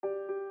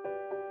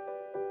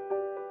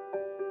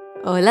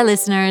Hola,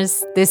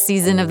 listeners. This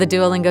season of the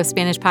Duolingo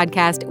Spanish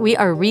podcast, we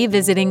are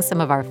revisiting some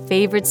of our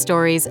favorite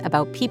stories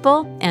about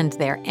people and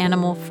their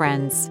animal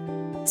friends.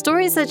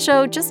 Stories that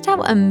show just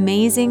how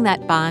amazing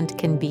that bond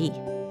can be.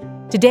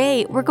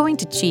 Today, we're going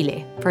to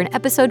Chile for an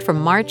episode from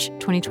March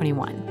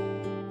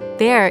 2021.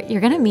 There,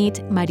 you're going to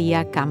meet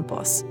Maria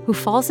Campos, who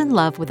falls in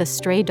love with a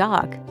stray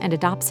dog and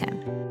adopts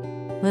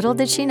him. Little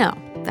did she know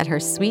that her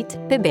sweet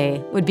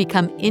bébé would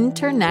become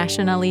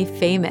internationally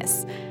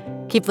famous.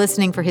 Keep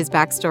listening for his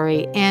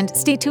backstory and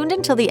stay tuned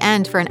until the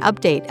end for an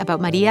update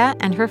about Maria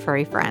and her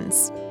furry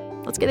friends.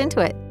 Let's get into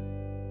it.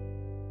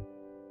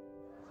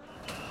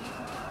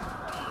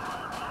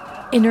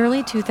 In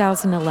early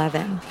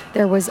 2011,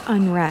 there was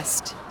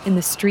unrest in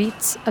the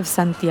streets of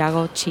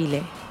Santiago,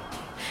 Chile.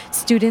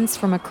 Students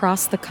from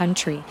across the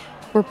country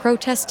were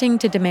protesting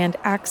to demand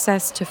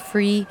access to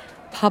free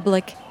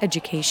public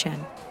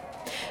education.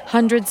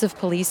 Hundreds of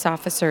police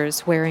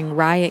officers wearing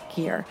riot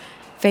gear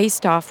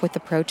faced off with the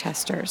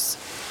protesters.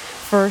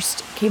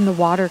 First came the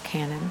water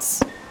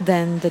cannons,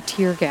 then the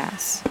tear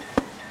gas.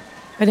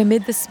 But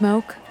amid the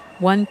smoke,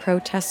 one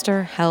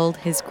protester held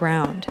his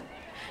ground.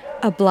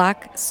 A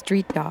black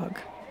street dog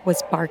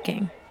was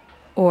barking,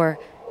 or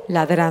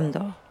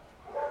ladrando.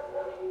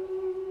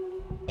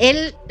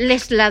 Él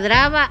les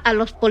ladraba a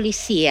los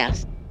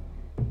policías.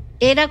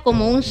 Era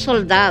como un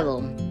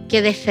soldado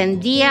que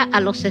defendía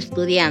a los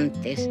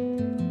estudiantes.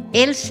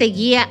 Él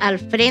seguía al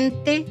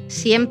frente,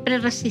 siempre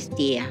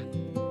resistía.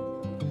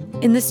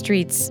 In the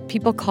streets,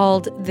 people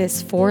called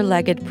this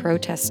four-legged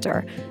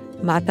protester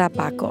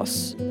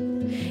matapacos.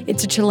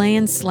 It's a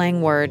Chilean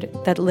slang word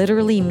that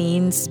literally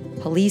means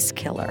police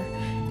killer.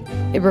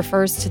 It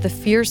refers to the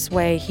fierce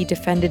way he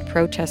defended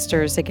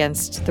protesters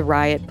against the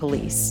riot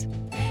police.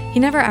 He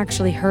never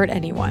actually hurt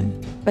anyone,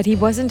 but he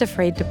wasn't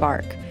afraid to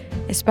bark,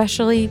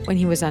 especially when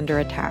he was under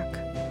attack.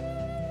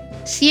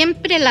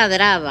 Siempre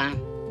ladraba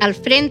al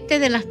frente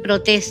de las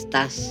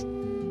protestas.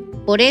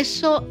 Por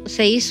eso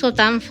se hizo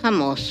tan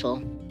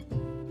famoso.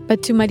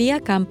 But to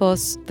Maria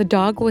Campos, the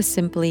dog was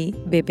simply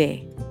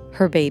bébé,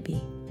 her baby.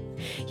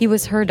 He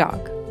was her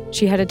dog.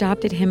 She had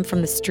adopted him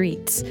from the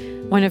streets,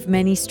 one of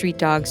many street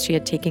dogs she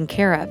had taken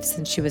care of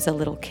since she was a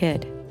little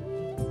kid.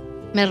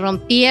 Me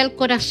rompía el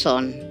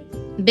corazón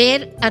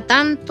ver a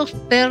tantos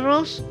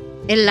perros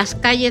en las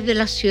calles de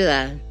la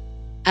ciudad.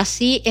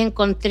 Así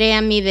encontré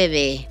a mi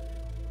bebé.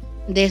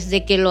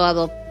 Desde que lo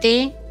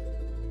adopté,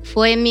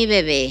 fue mi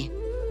bebé.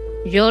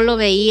 Yo lo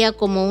veía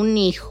como un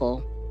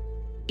hijo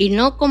y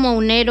no como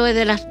un héroe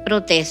de las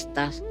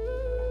protestas.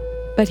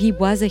 But he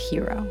was a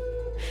hero.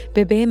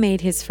 Bébé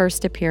made his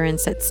first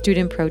appearance at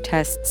student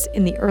protests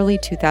in the early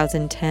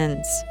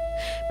 2010s.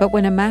 But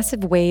when a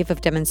massive wave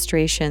of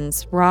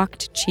demonstrations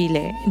rocked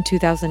Chile in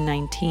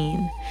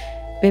 2019,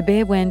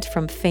 Bébé went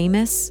from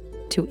famous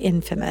to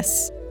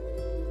infamous.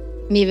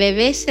 Mi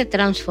bebé se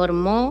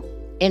transformó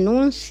en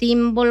un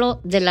símbolo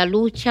de la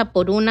lucha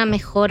por una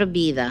mejor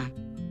vida.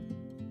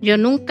 Yo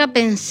nunca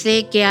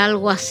pensé que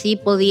algo así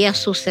podía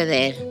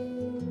suceder.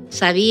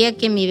 Sabía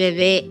que mi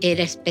bebé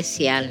era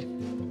especial,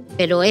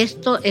 pero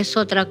esto es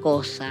otra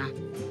cosa.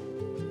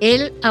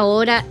 Él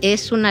ahora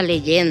es una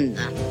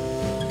leyenda.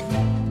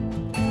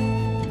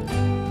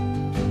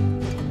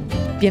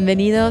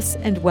 Bienvenidos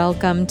and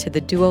welcome to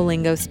the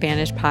Duolingo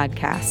Spanish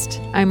podcast.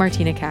 I'm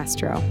Martina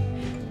Castro.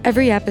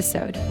 Every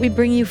episode, we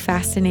bring you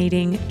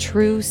fascinating,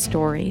 true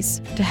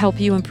stories to help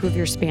you improve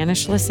your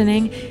Spanish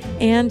listening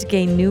and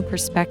gain new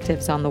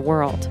perspectives on the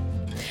world.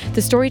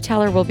 The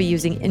storyteller will be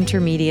using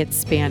intermediate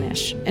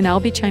Spanish, and I'll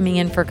be chiming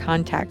in for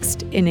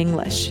context in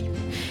English.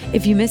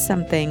 If you miss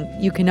something,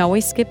 you can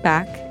always skip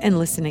back and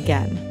listen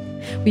again.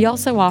 We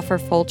also offer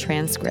full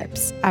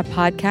transcripts at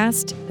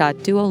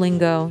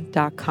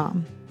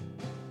podcast.duolingo.com.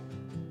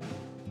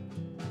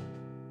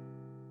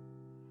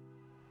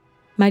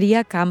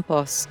 Maria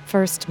Campos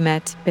first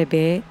met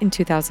Bébé in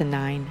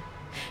 2009.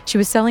 She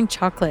was selling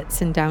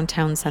chocolates in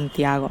downtown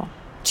Santiago.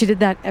 She did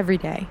that every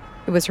day.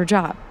 It was her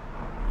job.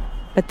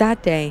 But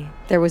that day,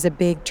 there was a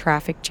big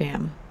traffic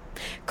jam.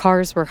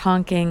 Cars were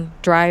honking,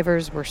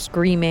 drivers were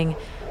screaming,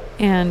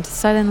 and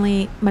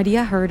suddenly,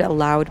 Maria heard a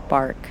loud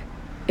bark.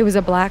 It was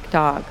a black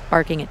dog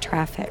barking at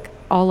traffic,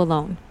 all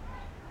alone.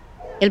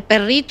 El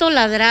perrito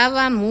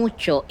ladraba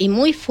mucho y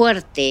muy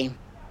fuerte.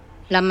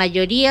 La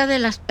mayoría de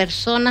las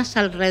personas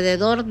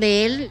alrededor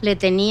de él le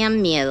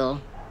tenían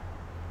miedo.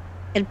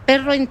 El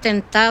perro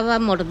intentaba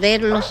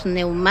morder los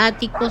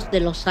neumáticos de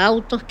los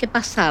autos que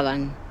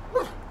pasaban.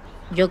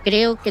 Yo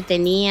creo que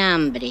tenía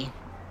hambre.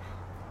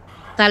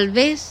 Tal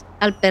vez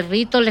al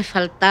perrito le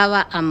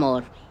faltaba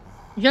amor.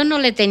 Yo no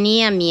le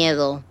tenía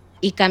miedo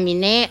y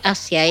caminé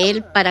hacia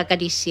él para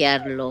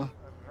acariciarlo.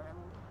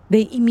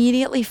 They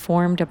immediately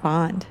formed a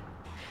bond.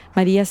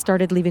 Maria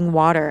started leaving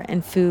water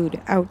and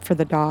food out for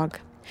the dog.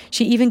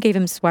 She even gave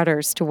him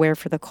sweaters to wear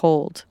for the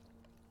cold.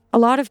 A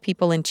lot of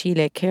people in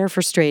Chile care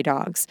for stray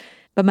dogs,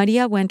 but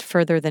Maria went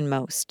further than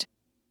most.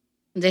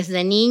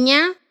 Desde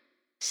niña,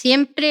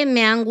 siempre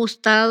me han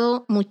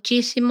gustado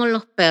muchísimo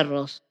los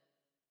perros.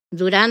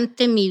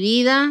 Durante mi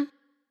vida,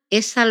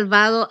 he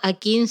salvado a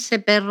 15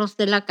 perros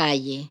de la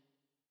calle.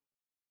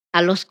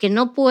 A los que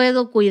no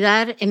puedo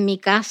cuidar en mi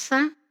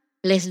casa,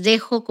 les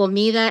dejo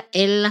comida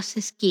en las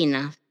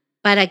esquinas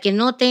para que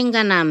no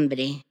tengan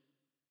hambre.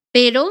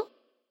 Pero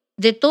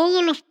de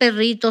todos los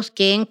perritos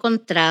que he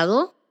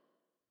encontrado,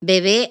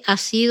 Bebé ha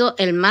sido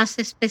el más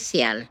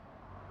especial.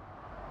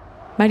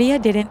 Maria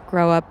didn't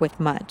grow up with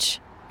much.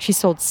 She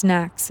sold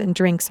snacks and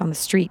drinks on the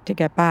street to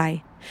get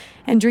by,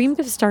 and dreamed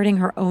of starting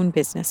her own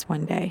business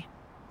one day.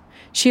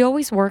 She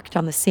always worked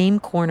on the same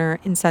corner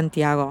in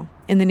Santiago,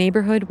 in the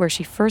neighborhood where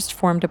she first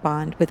formed a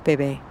bond with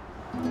Bebé.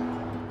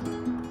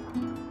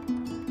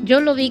 Yo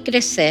lo vi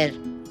crecer.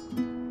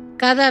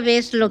 Cada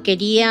vez lo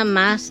quería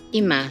más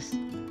y más,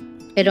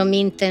 pero mi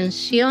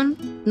intención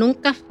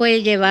nunca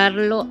fue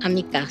llevarlo a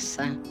mi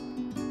casa.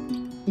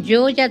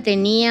 Yo ya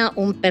tenía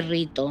un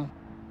perrito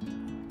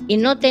y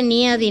no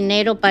tenía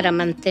dinero para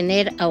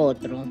mantener a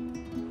otro.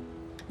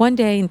 One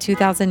day in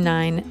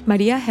 2009,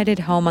 Maria headed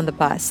home on the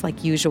bus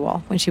like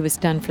usual when she was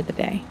done for the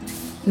day.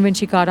 And when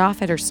she got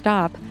off at her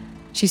stop,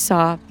 she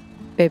saw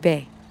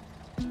Bebé.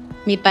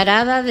 Mi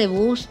parada de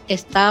bus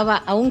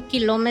estaba a 1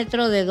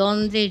 kilómetro de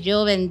donde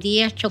yo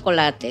vendía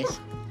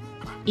chocolates.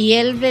 Y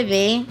el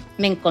Bebé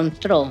me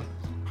encontró.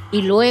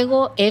 Y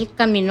luego él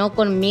caminó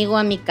conmigo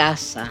a mi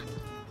casa.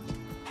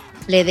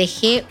 Le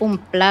dejé un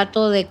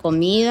plato de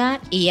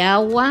comida y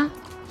agua,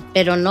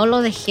 pero no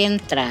lo dejé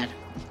entrar.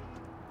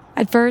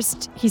 At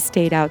first, he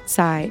stayed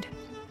outside.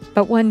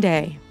 But one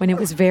day, when it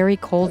was very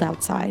cold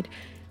outside,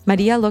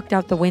 Maria looked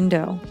out the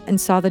window and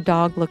saw the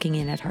dog looking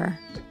in at her.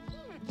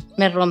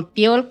 Me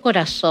rompió el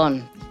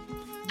corazón,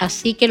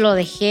 así que lo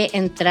dejé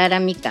entrar a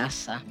mi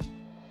casa.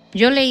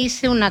 Yo le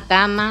hice una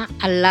cama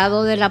al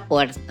lado de la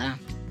puerta.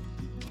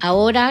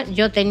 Ahora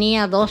yo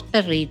tenía 2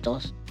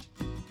 perritos.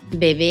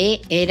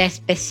 Bebé era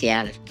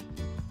especial.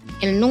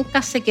 Él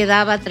nunca se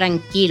quedaba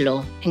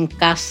tranquilo en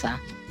casa.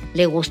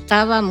 Le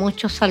gustaba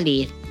mucho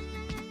salir.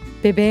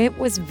 Bebé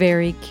was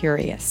very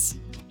curious.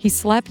 He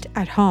slept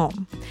at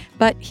home,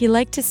 but he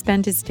liked to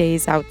spend his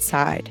days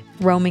outside,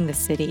 roaming the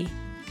city.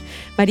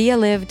 Maria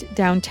lived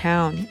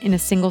downtown in a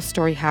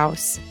single-story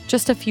house,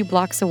 just a few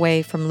blocks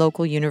away from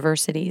local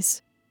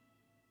universities.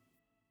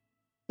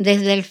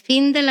 Desde el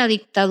fin de la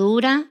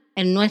dictadura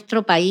en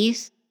nuestro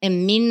país,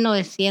 en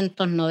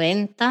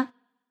 1990,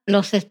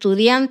 los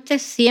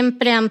estudiantes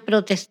siempre han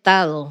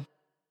protestado.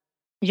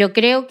 Yo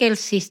creo que el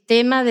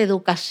sistema de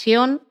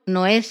educación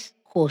no es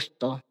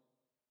justo.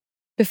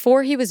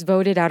 Before he was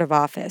voted out of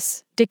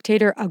office,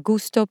 dictator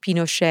Augusto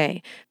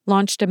Pinochet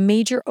launched a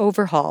major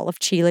overhaul of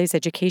Chile's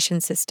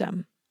education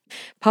system.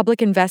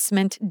 Public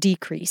investment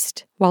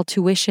decreased, while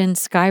tuition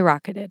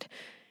skyrocketed,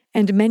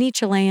 and many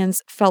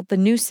Chileans felt the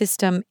new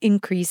system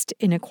increased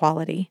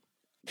inequality.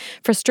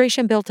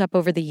 Frustration built up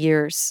over the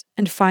years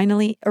and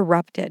finally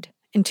erupted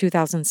in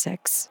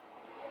 2006.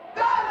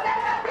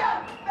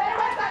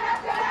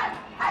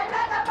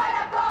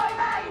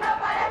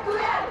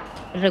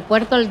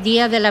 Recuerdo el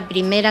día de la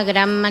primera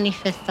gran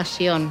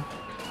manifestación,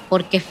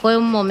 porque fue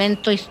un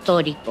momento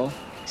histórico.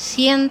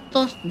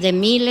 Cientos de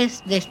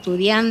miles de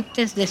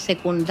estudiantes de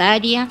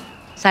secundaria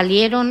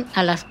salieron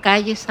a las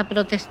calles a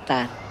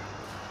protestar.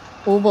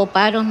 Hubo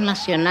paros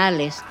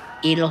nacionales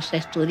y los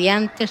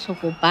estudiantes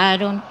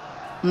ocuparon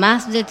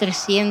más de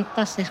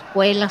 300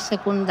 escuelas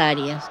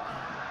secundarias.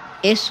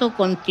 Eso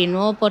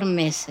continuó por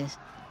meses.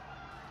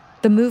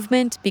 The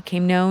movement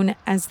became known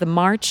as the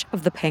March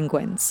of the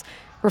Penguins,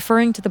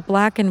 referring to the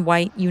black and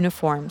white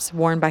uniforms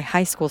worn by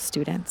high school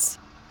students.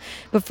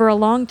 But for a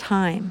long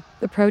time,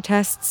 the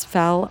protests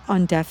fell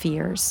on deaf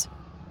ears.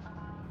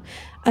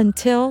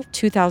 Until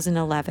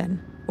 2011,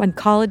 when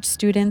college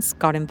students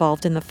got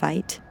involved in the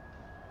fight.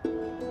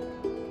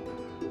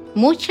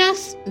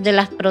 Muchas de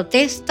las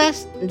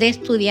protestas de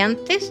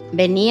estudiantes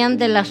venían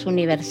de las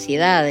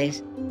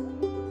universidades.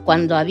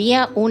 Cuando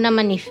había una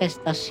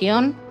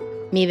manifestación,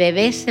 mi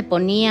bebé se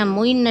ponía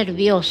muy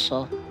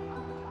nervioso.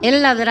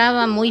 Él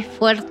ladraba muy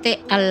fuerte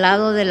al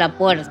lado de la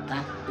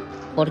puerta,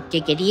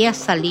 porque quería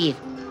salir.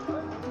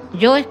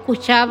 Yo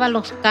escuchaba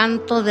los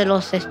cantos de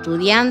los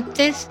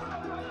estudiantes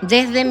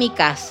desde mi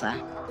casa.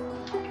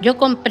 Yo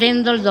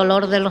comprendo el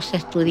dolor de los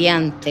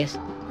estudiantes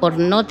por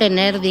no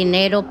tener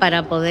dinero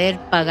para poder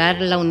pagar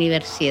la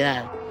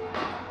universidad.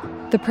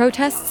 The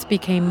protests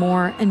became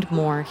more and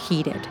more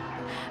heated.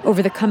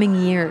 Over the coming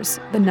years,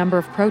 the number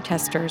of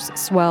protesters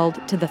swelled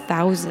to the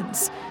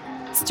thousands.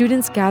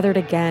 Students gathered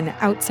again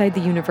outside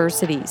the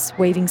universities,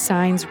 waving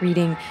signs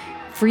reading,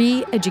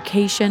 "Free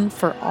education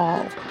for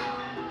all."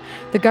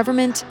 The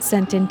government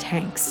sent in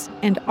tanks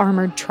and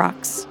armored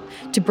trucks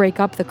to break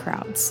up the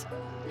crowds.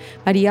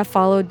 Maria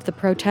followed the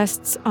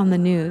protests on the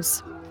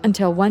news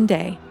until one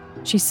day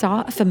she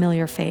saw a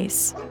familiar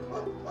face.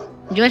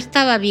 Yo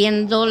estaba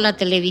viendo la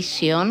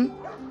televisión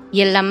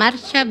y en la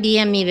marcha vi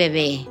a mi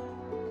bebé.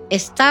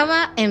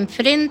 Estaba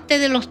enfrente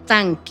de los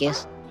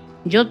tanques.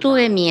 Yo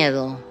tuve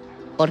miedo,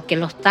 porque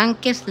los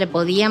tanques le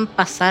podían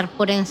pasar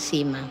por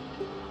encima.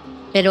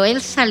 Pero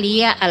él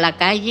salía a la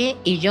calle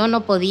y yo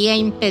no podía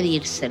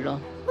impedírselo.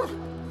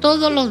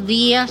 Todos los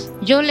días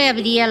yo le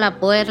abría la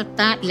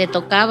puerta, le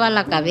tocaba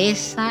la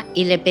cabeza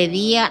y le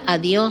pedía a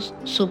Dios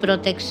su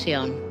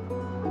protección.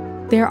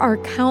 There are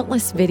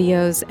countless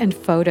videos and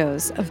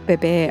photos of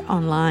Bebé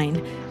online.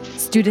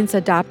 Students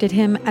adopted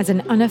him as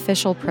an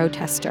unofficial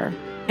protester,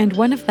 and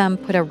one of them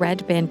put a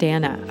red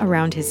bandana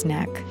around his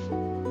neck.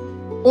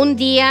 Un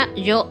día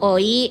yo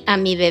oí a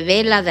mi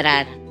bebé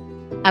ladrar.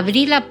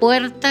 Abrí la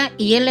puerta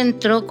y él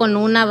entró con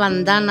una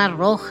bandana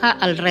roja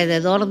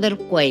alrededor del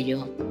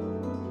cuello.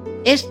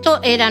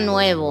 Esto era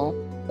nuevo.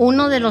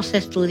 Uno de los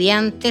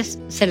estudiantes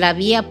se la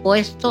había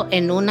puesto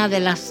en una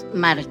de las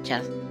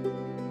marchas.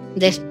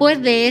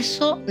 Después de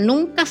eso,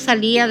 nunca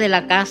salía de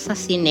la casa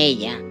sin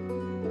ella.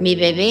 Mi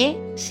bebé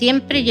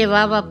siempre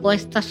llevaba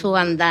puesta su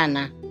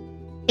bandana.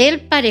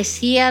 Él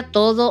parecía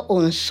todo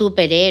un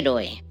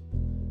superhéroe.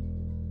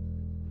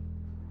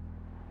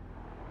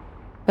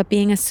 But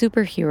being a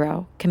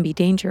superhero can be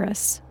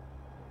dangerous.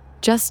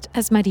 Just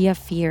as Maria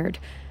feared,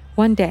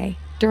 one day,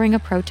 during a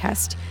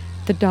protest,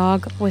 the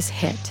dog was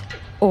hit,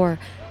 or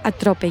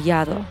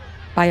atropellado,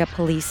 by a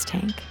police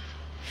tank.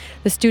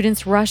 The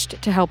students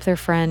rushed to help their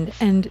friend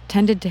and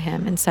tended to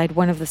him inside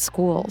one of the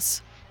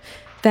schools.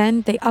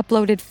 Then they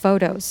uploaded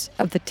photos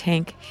of the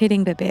tank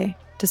hitting Bebé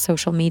to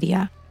social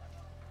media.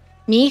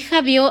 Mi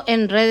hija vio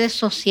en redes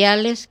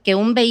sociales que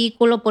un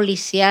vehículo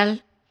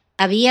policial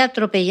había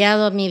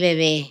atropellado a mi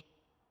bebé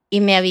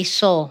y me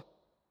avisó.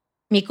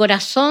 Mi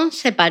corazón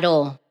se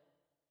paró.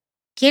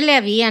 ¿Qué le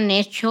habían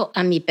hecho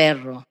a mi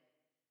perro?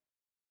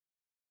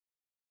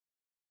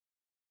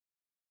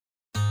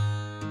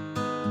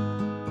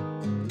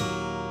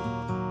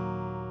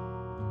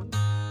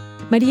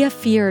 Maria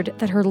feared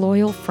that her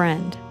loyal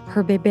friend,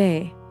 her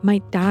bebé,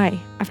 might die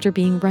after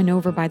being run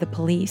over by the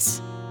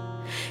police.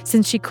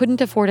 Since she couldn't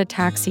afford a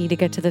taxi to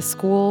get to the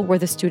school where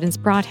the students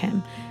brought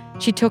him,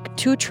 she took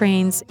 2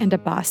 trains and a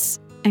bus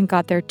and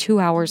got there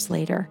 2 hours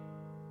later.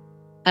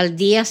 Al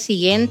día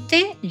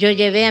siguiente, yo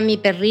llevé a mi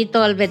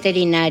perrito al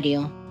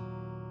veterinario.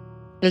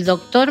 El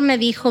doctor me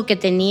dijo que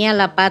tenía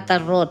la pata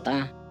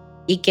rota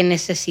y que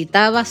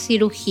necesitaba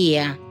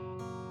cirugía.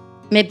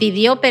 Me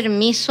pidió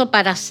permiso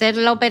para hacer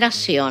la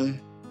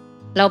operación.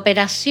 La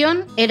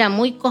operación era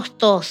muy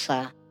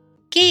costosa.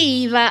 ¿Qué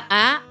iba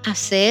a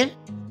hacer?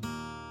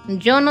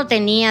 Yo no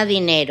tenía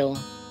dinero.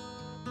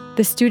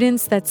 The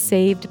students that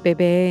saved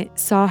Bebé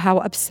saw how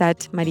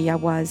upset Maria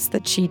was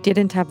that she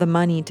didn't have the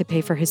money to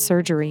pay for his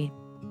surgery.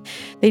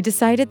 They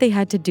decided they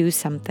had to do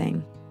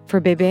something for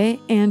Bebé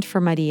and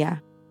for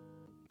Maria.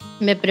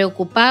 Me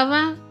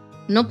preocupaba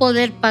no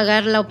poder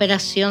pagar la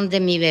operación de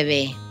mi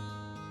bebé.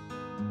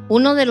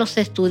 Uno de los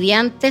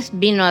estudiantes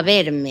vino a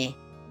verme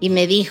y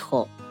me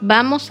dijo,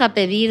 vamos a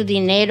pedir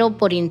dinero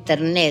por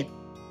internet.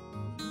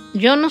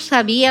 Yo no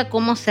sabía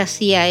cómo se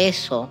hacía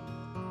eso,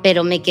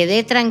 pero me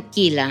quedé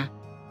tranquila.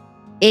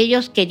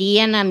 Ellos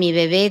querían a mi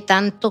bebé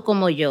tanto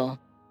como yo.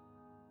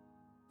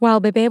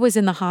 While Bebé was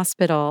in the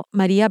hospital,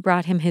 Maria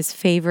brought him his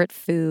favorite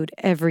food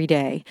every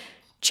day,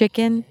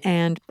 chicken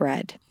and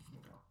bread.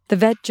 The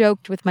vet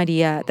joked with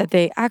Maria that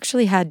they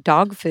actually had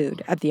dog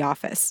food at the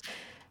office,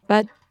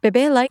 but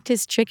Bebé liked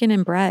his chicken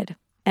and bread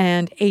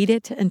and ate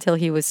it until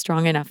he was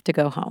strong enough to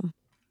go home.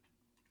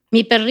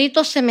 Mi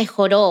perrito se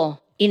mejoró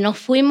y nos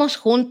fuimos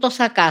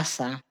juntos a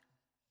casa.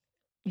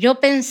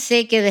 Yo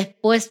pensé que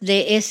después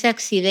de ese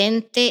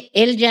accidente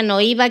él ya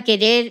no iba a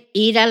querer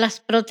ir a las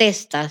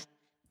protestas,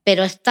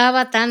 pero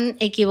estaba tan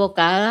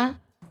equivocada.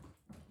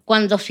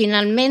 Cuando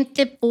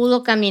finalmente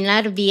pudo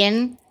caminar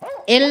bien,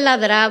 él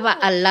ladraba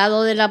al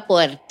lado de la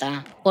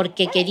puerta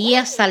porque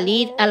quería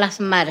salir a las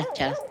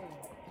marchas.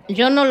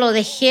 Yo no lo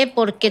dejé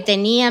porque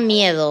tenía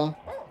miedo.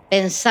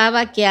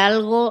 Pensaba que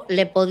algo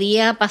le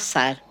podía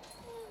pasar.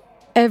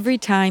 Every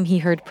time he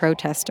heard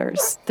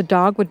protesters, the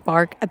dog would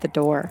bark at the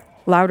door,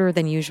 louder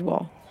than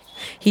usual.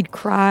 He'd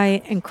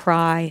cry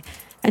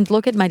and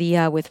look at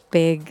Maria with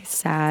big,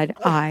 sad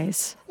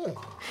eyes.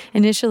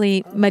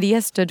 Initially,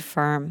 Maria stood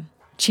firm.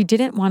 She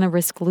didn't want to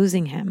risk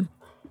losing him.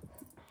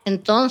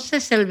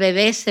 Entonces el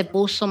bebé se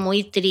puso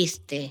muy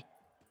triste.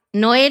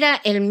 No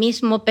era el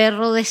mismo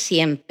perro de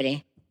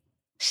siempre.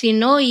 Si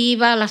no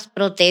iba a las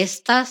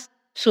protestas,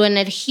 su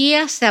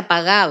energía se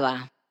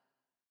apagaba.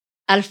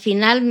 Al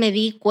final me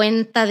di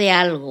cuenta de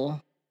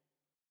algo.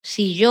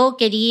 Si yo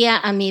quería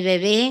a mi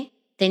bebé,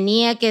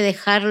 tenía que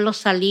dejarlo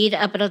salir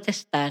a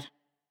protestar.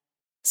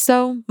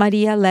 So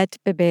Maria let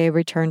Bebé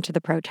return to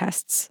the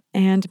protests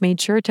and made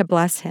sure to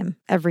bless him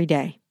every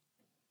day.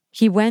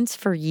 He went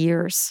for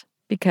years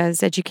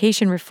because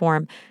education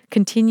reform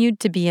continued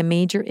to be a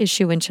major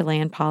issue in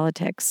Chilean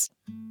politics.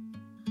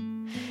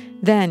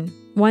 Then,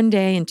 one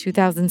day in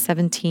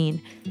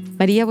 2017,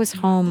 Maria was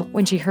home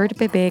when she heard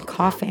Bebé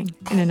coughing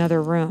in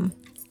another room.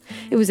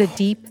 It was a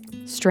deep,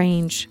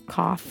 strange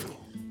cough.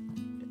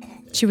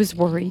 She was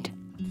worried.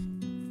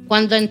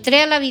 Cuando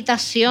entré a la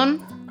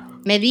habitación,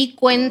 me di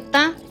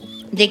cuenta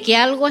de que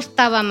algo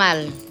estaba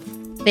mal.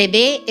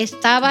 Bebé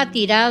estaba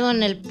tirado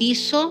en el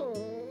piso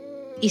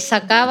y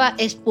sacaba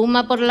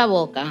espuma por la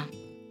boca.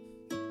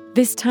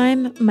 This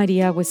time,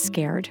 Maria was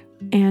scared,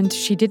 and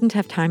she didn't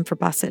have time for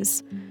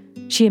buses.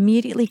 She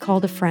immediately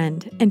called a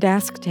friend and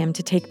asked him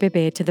to take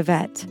Bebe to the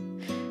vet.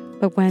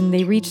 But when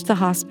they reached the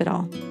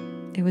hospital,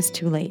 it was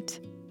too late.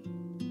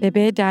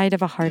 Bebe died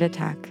of a heart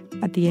attack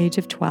at the age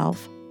of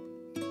 12.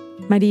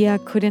 Maria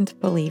couldn't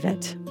believe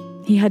it.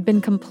 He had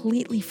been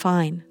completely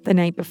fine the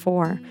night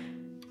before.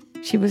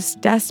 She was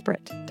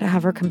desperate to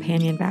have her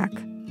companion back.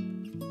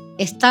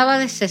 Estaba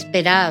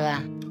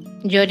desesperada.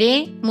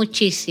 Lloré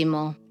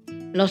muchísimo.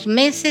 Los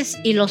meses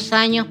y los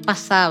años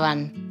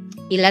pasaban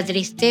y la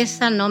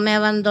tristeza no me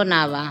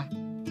abandonaba.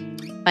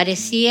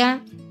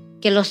 Parecía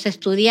que los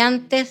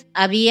estudiantes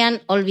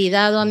habían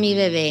olvidado a mi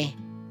bebé,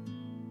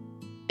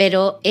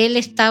 pero él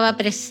estaba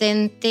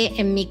presente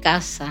en mi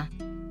casa.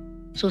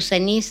 Sus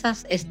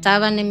cenizas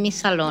estaban en mi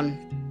salón.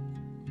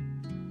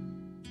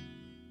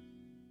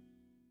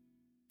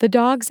 The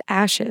dog's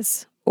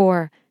ashes,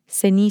 or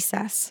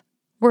cenizas,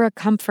 were a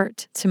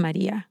comfort to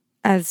Maria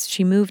as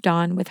she moved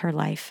on with her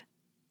life.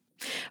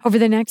 Over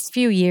the next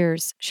few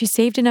years, she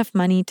saved enough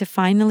money to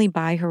finally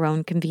buy her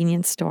own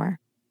convenience store.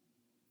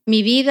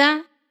 Mi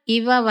vida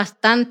iba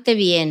bastante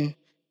bien,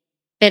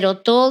 pero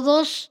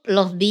todos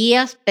los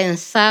días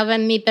pensaba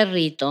en mi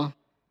perrito.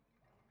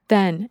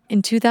 Then,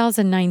 in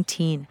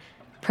 2019,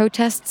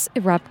 protests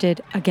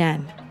erupted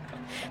again.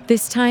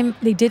 This time,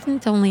 they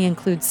didn't only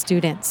include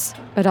students,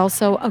 but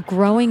also a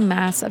growing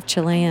mass of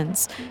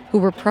Chileans who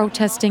were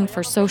protesting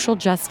for social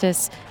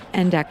justice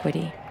and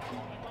equity.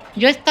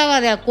 Yo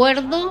estaba de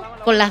acuerdo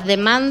con las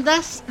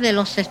demandas de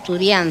los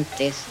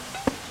estudiantes.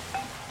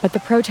 But the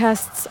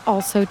protests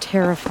also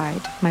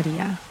terrified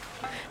Maria.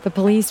 The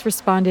police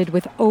responded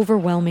with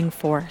overwhelming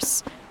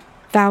force.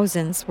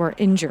 Thousands were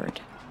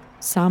injured.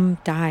 Some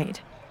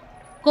died.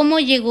 ¿Cómo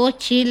llegó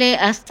Chile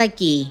hasta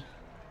aquí?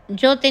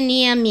 Yo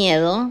tenía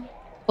miedo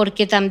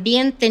porque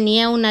también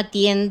tenía una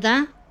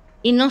tienda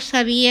y no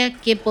sabía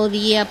qué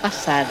podía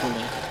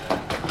pasarle.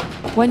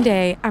 One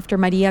day, after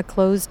Maria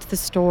closed the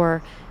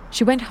store,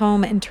 she went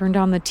home and turned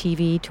on the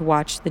TV to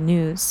watch the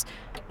news.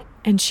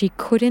 And she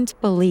couldn't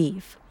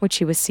believe what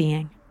she was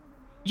seeing.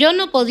 Yo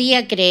no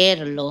podía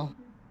creerlo.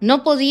 No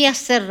podía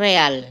ser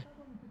real.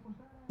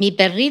 Mi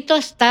perrito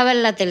estaba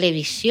en la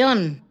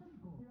televisión.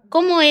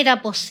 ¿Cómo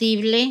era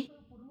posible?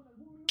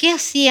 ¿Qué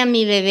hacía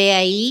mi bebé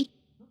ahí?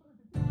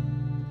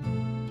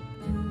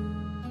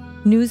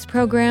 News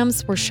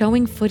programs were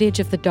showing footage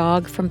of the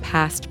dog from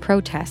past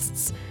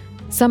protests.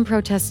 Some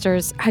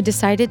protesters had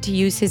decided to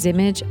use his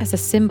image as a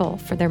symbol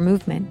for their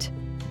movement.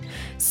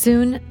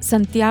 Soon,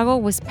 Santiago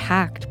was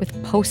packed with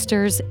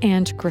posters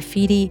and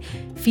graffiti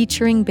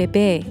featuring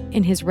Bebé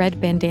in his red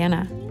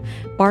bandana,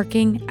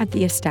 barking at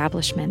the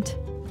establishment.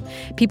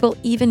 People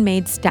even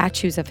made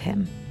statues of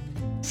him.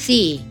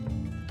 Sí,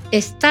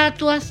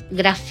 estatuas,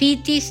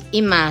 grafitis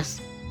y más.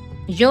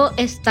 Yo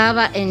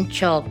estaba en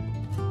shock.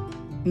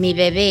 Mi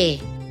bebé,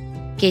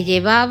 que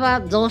llevaba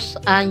 2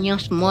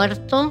 años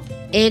muerto,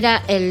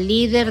 era el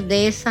líder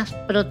de esas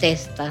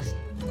protestas.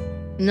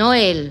 No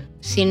él,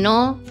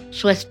 sino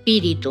su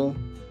espíritu.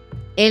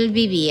 Él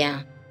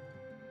vivía.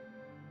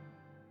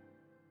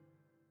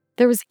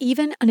 There was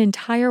even an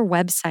entire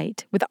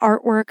website with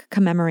artwork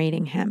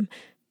commemorating him,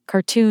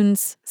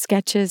 cartoons,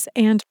 sketches,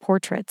 and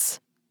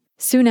portraits.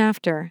 Soon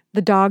after,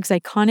 the dog's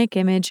iconic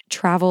image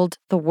traveled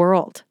the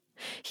world.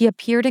 He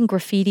appeared in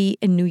graffiti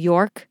in New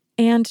York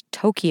and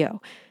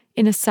Tokyo,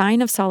 in a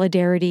sign of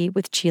solidarity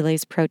with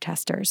Chile's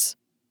protesters.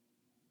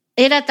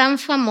 Era tan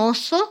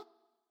famoso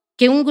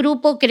que un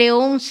grupo creó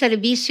un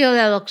servicio de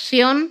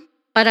adopción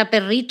para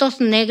perritos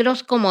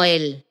negros como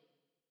él.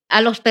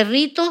 A los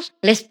perritos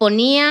les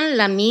ponían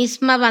la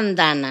misma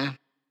bandana.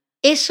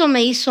 Eso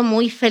me hizo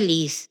muy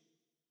feliz.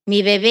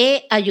 Mi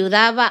bebé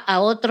ayudaba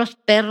a otros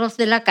perros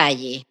de la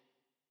calle.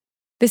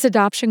 This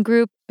adoption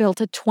group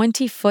built a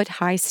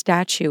 20-foot-high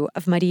statue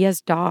of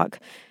Maria's dog,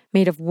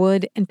 made of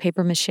wood and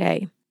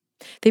papier-mâché.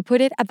 They put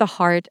it at the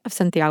heart of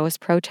Santiago's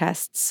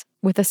protests,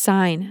 with a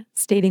sign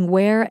stating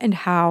where and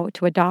how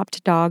to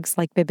adopt dogs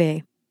like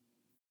Bebé.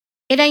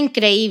 Era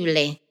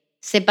increíble.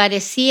 Se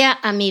parecía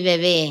a mi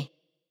bebé,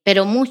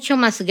 pero mucho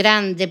más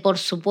grande, por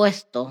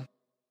supuesto.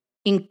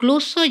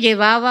 Incluso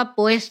llevaba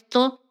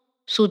puesto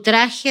su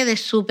traje de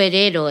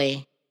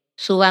superhéroe,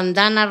 su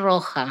bandana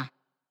roja.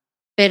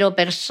 Pero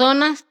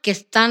personas que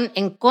están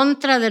en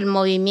contra del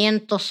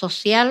movimiento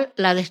social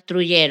la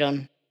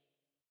destruyeron.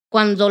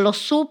 Cuando lo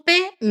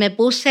supe, me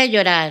puse a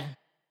llorar.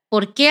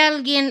 ¿Por qué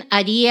alguien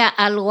haría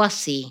algo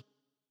así?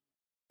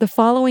 The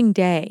following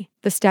day,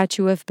 the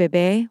statue of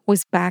Bebé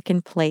was back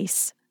in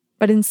place,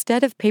 but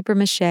instead of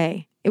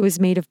papier-mâché, it was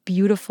made of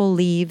beautiful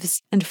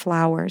leaves and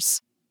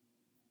flowers.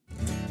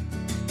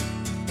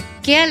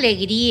 ¡Qué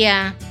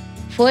alegría!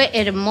 Fue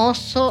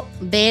hermoso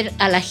ver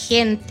a la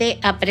gente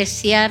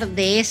apreciar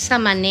de esa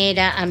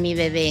manera a mi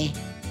bebé.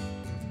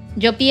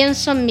 Yo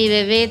pienso en mi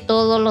bebé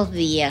todos los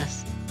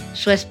días.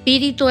 Su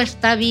espíritu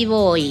está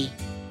vivo hoy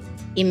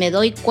y me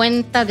doy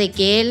cuenta de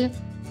que él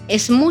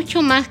es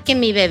mucho más que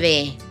mi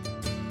bebé.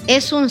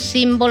 Es un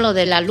símbolo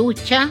de la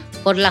lucha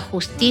por la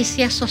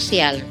justicia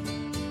social.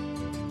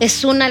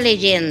 Es una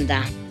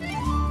leyenda.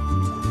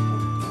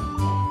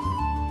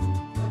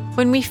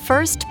 When we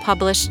first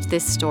published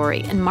this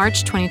story in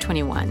March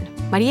 2021,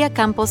 Maria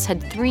Campos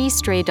had 3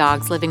 stray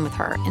dogs living with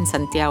her in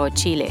Santiago,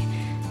 Chile.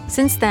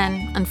 Since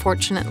then,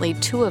 unfortunately,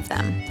 2 of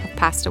them have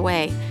passed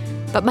away.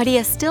 But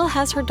Maria still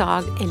has her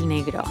dog, El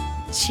Negro.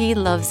 She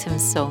loves him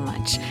so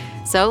much.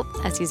 So,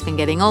 as he's been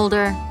getting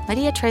older,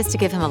 Maria tries to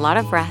give him a lot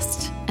of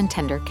rest and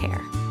tender care.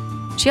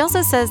 She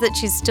also says that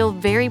she's still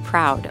very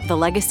proud of the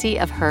legacy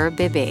of her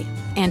bébé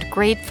and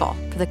grateful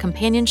for the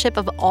companionship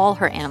of all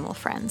her animal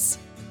friends.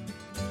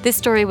 This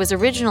story was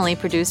originally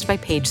produced by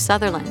Paige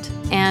Sutherland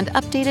and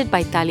updated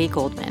by Tali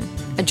Goldman,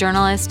 a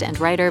journalist and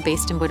writer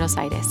based in Buenos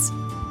Aires.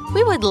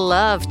 We would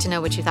love to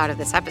know what you thought of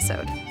this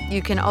episode.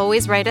 You can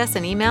always write us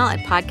an email at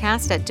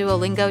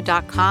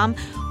podcast@duolingo.com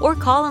or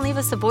call and leave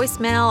us a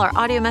voicemail or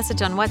audio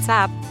message on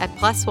WhatsApp at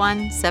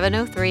 +1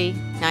 703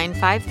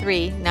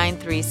 953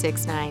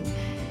 9369.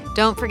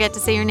 Don't forget to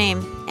say your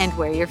name and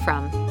where you're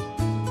from.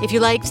 If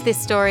you liked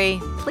this story,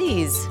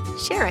 please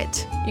share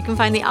it. You can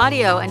find the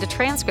audio and a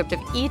transcript of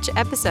each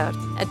episode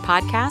at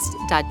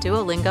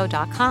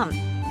podcast.duolingo.com.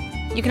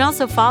 You can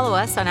also follow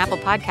us on Apple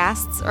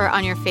Podcasts or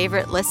on your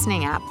favorite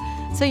listening app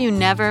so you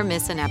never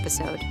miss an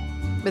episode.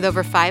 With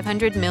over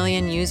 500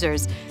 million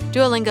users,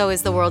 Duolingo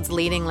is the world's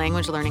leading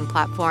language learning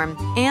platform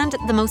and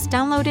the most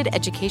downloaded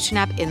education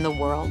app in the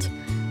world.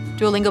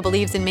 Duolingo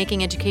believes in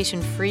making education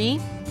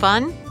free,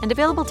 fun, and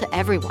available to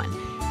everyone.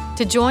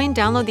 To join,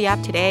 download the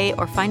app today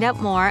or find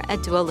out more at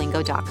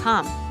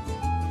duolingo.com.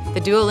 The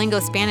Duolingo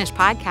Spanish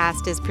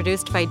podcast is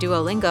produced by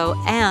Duolingo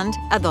and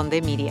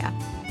Adonde Media.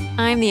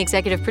 I'm the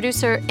executive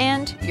producer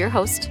and your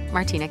host,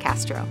 Martina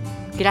Castro.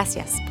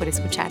 Gracias por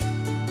escuchar.